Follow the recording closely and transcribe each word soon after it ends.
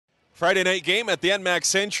Friday night game at the NMAX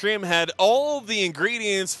Centrium had all the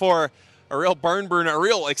ingredients for a real barn burner, a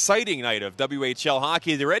real exciting night of WHL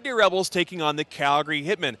hockey. The Red Deer Rebels taking on the Calgary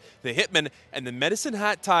Hitmen. The Hitmen and the Medicine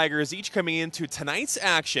Hat Tigers each coming into tonight's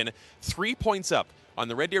action 3 points up on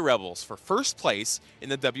the Red Deer Rebels for first place in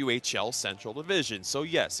the WHL Central Division. So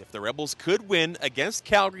yes, if the Rebels could win against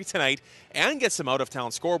Calgary tonight and get some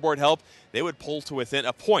out-of-town scoreboard help, they would pull to within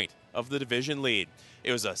a point of the division lead.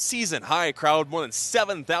 It was a season-high crowd, more than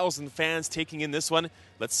 7,000 fans taking in this one.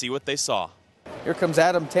 Let's see what they saw. Here comes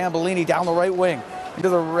Adam Tambellini down the right wing into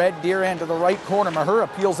the Red Deer end to the right corner. Mahura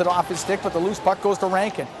peels it off his stick, but the loose puck goes to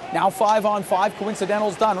Rankin. Now 5-on-5,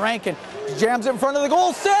 coincidental's done. Rankin jams it in front of the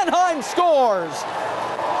goal. Sanheim scores!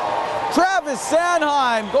 Travis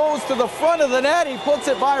Sanheim goes to the front of the net. He puts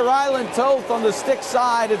it by Ryland Toth on the stick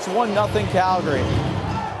side. It's 1-0 Calgary.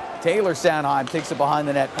 Taylor Sanheim takes it behind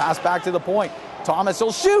the net. Pass back to the point. Thomas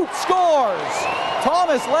will shoot, scores!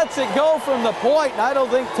 Thomas lets it go from the point, and I don't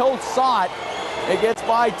think Toth saw it. It gets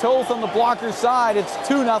by Toth on the blocker side. It's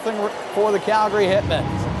 2-0 for the Calgary Hitmen.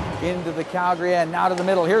 Into the Calgary end, now to the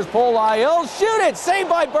middle. Here's Polai. He'll shoot it, saved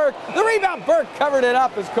by Burke. The rebound, Burke covered it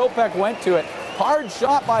up as Kopech went to it. Hard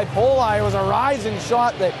shot by Polai. It was a rising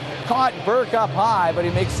shot that caught Burke up high, but he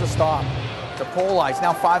makes the stop. To Polai, it's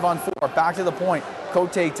now 5-on-4. Back to the point.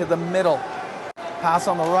 Cote to the middle. Pass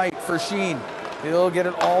on the right for Sheen. He'll get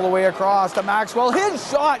it all the way across to Maxwell. His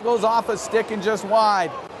shot goes off a stick and just wide.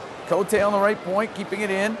 Cote on the right point, keeping it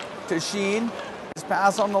in to Sheen. His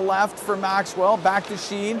pass on the left for Maxwell. Back to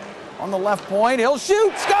Sheen on the left point. He'll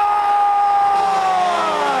shoot. Score!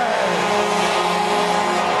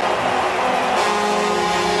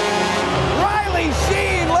 Riley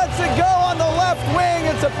Sheen lets it go on the left wing.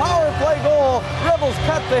 It's a power play goal. Rebels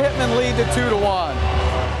cut the Hitmen lead to 2-1.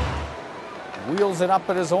 Wheels it up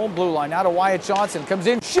at his own blue line. Now to Wyatt Johnson. Comes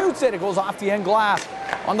in, shoots it. It goes off the end glass.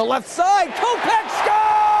 On the left side, Kopech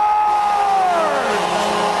scores!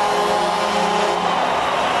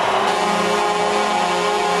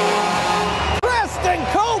 Preston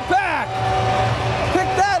Kopech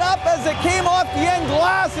picked that up as it came off the end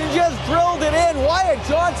glass and just drilled it in. Wyatt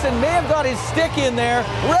Johnson may have got his stick in there.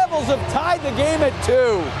 Rebels have tied the game at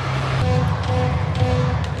 2.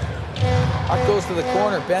 Puck goes to the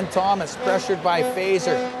corner. Ben Thomas pressured by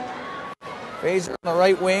Fazer. Fazer on the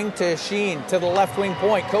right wing to Sheen to the left wing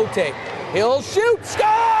point. Cote. He'll shoot. Scores!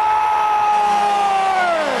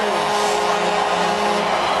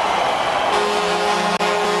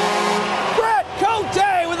 Brett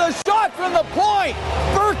Cote with a shot from the point.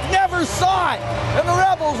 Burke never saw it. And the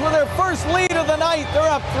Rebels with their first lead of the night.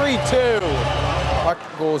 They're up 3-2. Puck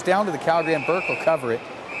goes down to the Calgary and Burke will cover it.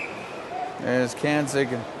 There's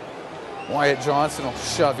Kanzig and Wyatt Johnson will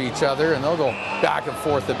shove each other, and they'll go back and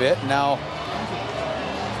forth a bit. Now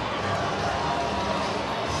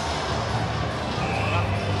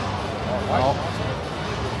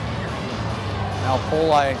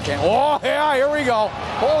Polai and Kanzig. Oh, yeah, here we go.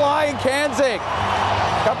 Polai and Kanzig.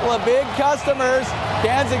 Couple of big customers.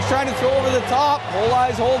 Kanzig's trying to throw over the top.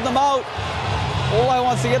 Polai's holding them out. Polai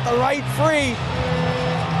wants to get the right free.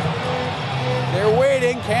 They're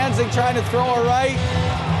waiting. Kanzig trying to throw a right.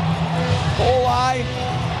 Polai,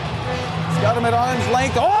 he's got him at arm's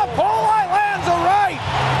length. Oh, Polai lands a right.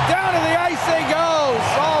 Down to the ice they go.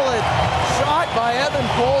 Solid shot by Evan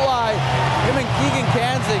Polai. Him and Keegan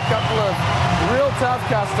Kanzig, couple of real tough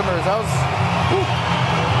customers. That was...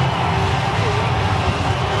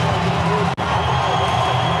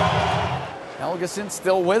 Helgeson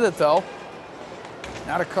still with it, though.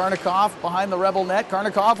 Now to Karnikoff behind the Rebel net.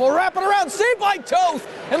 Karnikoff will wrap it around, saved by Toth.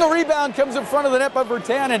 And the rebound comes in front of the net by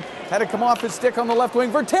Virtanen. Had to come off his stick on the left wing.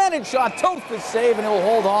 Virtanen shot, Toth the save, and it will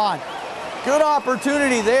hold on. Good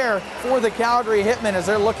opportunity there for the Calgary Hitmen as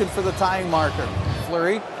they're looking for the tying marker.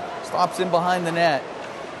 Fleury stops in behind the net.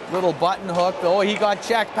 Little button hook, though. He got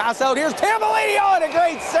checked. Pass out. Here's Tambellini. Oh, and a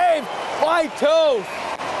great save by Toth.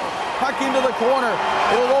 Puck into the corner.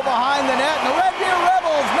 It'll go behind the net, and the Red Deer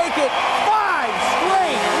Rebels make it 5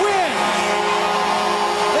 straight wins.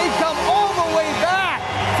 They come all the way back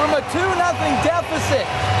from a 2-0 deficit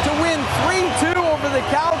to win 3-2 over the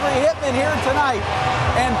Calgary Hitmen here tonight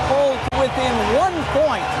and pull to within 1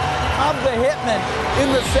 point of the Hitmen in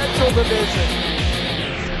the Central Division.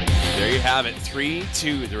 There you have it,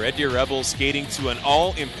 3-2. The Red Deer Rebels skating to an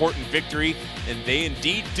all-important victory, and they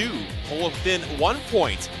indeed do pull within 1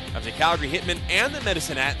 point of the Calgary Hitmen and the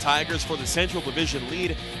Medicine Hat Tigers for the Central Division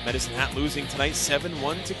lead. Medicine Hat losing tonight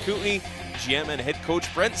 7-1 to Kootenay. GM and head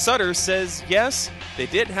coach Brent Sutter says, yes, they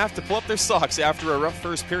did have to pull up their socks after a rough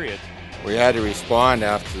first period. We had to respond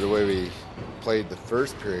after the way we played the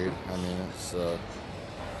first period. I mean, it's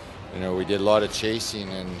we did a lot of chasing,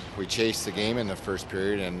 and we chased the game in the first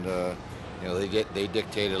period, and they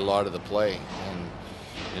dictated a lot of the play,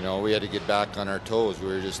 and we had to get back on our toes. We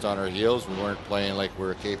were just on our heels. We weren't playing like we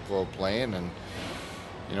were capable of playing, and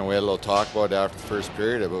we had a little talk about it after the first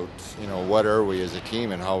period about what are we as a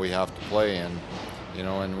team and how we have to play, and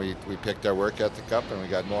and we picked our work ethic up, and we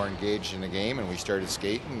got more engaged in the game, and we started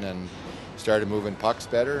skating and started moving pucks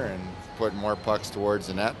better and putting more pucks towards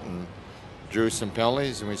the net, and drew some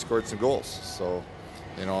penalties, and we scored some goals. So,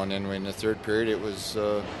 and then in the third period, it was,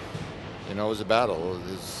 it was a battle.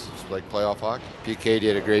 It was like playoff hockey. PK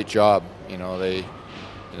did a great job. They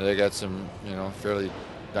got some, fairly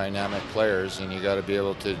dynamic players, and you got to be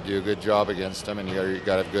able to do a good job against them, and you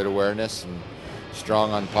got to have good awareness and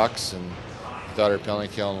strong on pucks. And I thought our penalty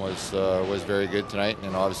killing was very good tonight,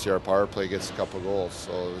 and obviously our power play gets a couple goals,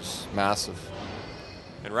 so it was massive.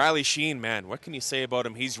 And Riley Sheen, man, what can you say about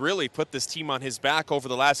him? He's really put this team on his back over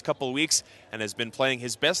the last couple of weeks and has been playing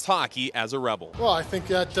his best hockey as a Rebel. Well, I think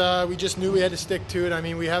that we just knew we had to stick to it. I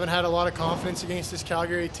mean, we haven't had a lot of confidence against this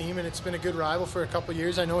Calgary team, and it's been a good rival for a couple of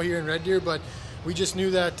years, I know, here in Red Deer, but we just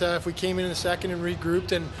knew that if we came in the second and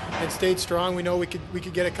regrouped and stayed strong, we know we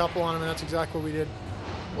could get a couple on them, and that's exactly what we did.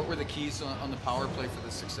 What were the keys on the power play for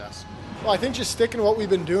the success? Well, I think just sticking to what we've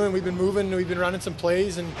been doing. We've been moving, we've been running some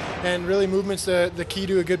plays, and really movement's the key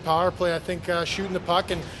to a good power play. I think shooting the puck,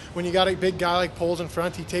 and when you got a big guy like Poles in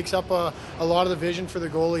front, he takes up a lot of the vision for the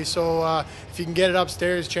goalie. So if you can get it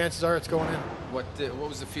upstairs, chances are it's going in. What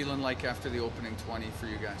was the feeling like after the opening 20 for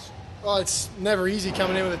you guys? Well, it's never easy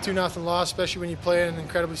coming in with a 2-0 loss, especially when you play an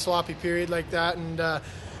incredibly sloppy period like that.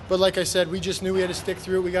 But like I said, we just knew we had to stick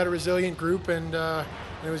through it. We got a resilient group, and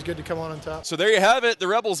it was good to come on top. So there you have it. The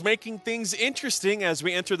Rebels making things interesting as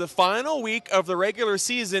we enter the final week of the regular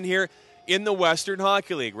season here in the Western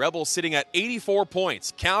Hockey League. Rebels sitting at 84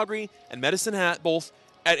 points. Calgary and Medicine Hat both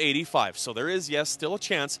at 85. So there is, yes, still a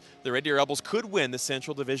chance the Red Deer Rebels could win the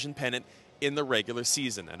Central Division pennant in the regular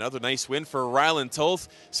season. Another nice win for Ryland Toth.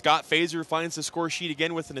 Scott Fazer finds the score sheet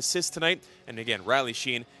again with an assist tonight. And again, Riley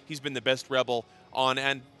Sheen, he's been the best Rebel on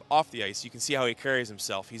and off the ice. You can see how he carries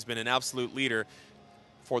himself. He's been an absolute leader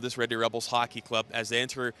for this Red Deer Rebels Hockey Club as they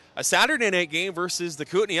enter a Saturday night game versus the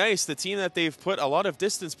Kootenay Ice, the team that they've put a lot of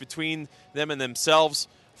distance between them and themselves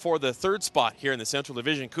for the third spot here in the Central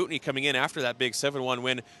Division. Kootenay coming in after that big 7-1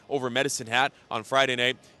 win over Medicine Hat on Friday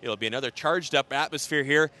night. It'll be another charged-up atmosphere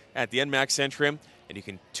here at the NMAC Centrum, and you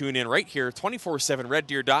can tune in right here,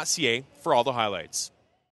 24/7reddeer.ca for all the highlights.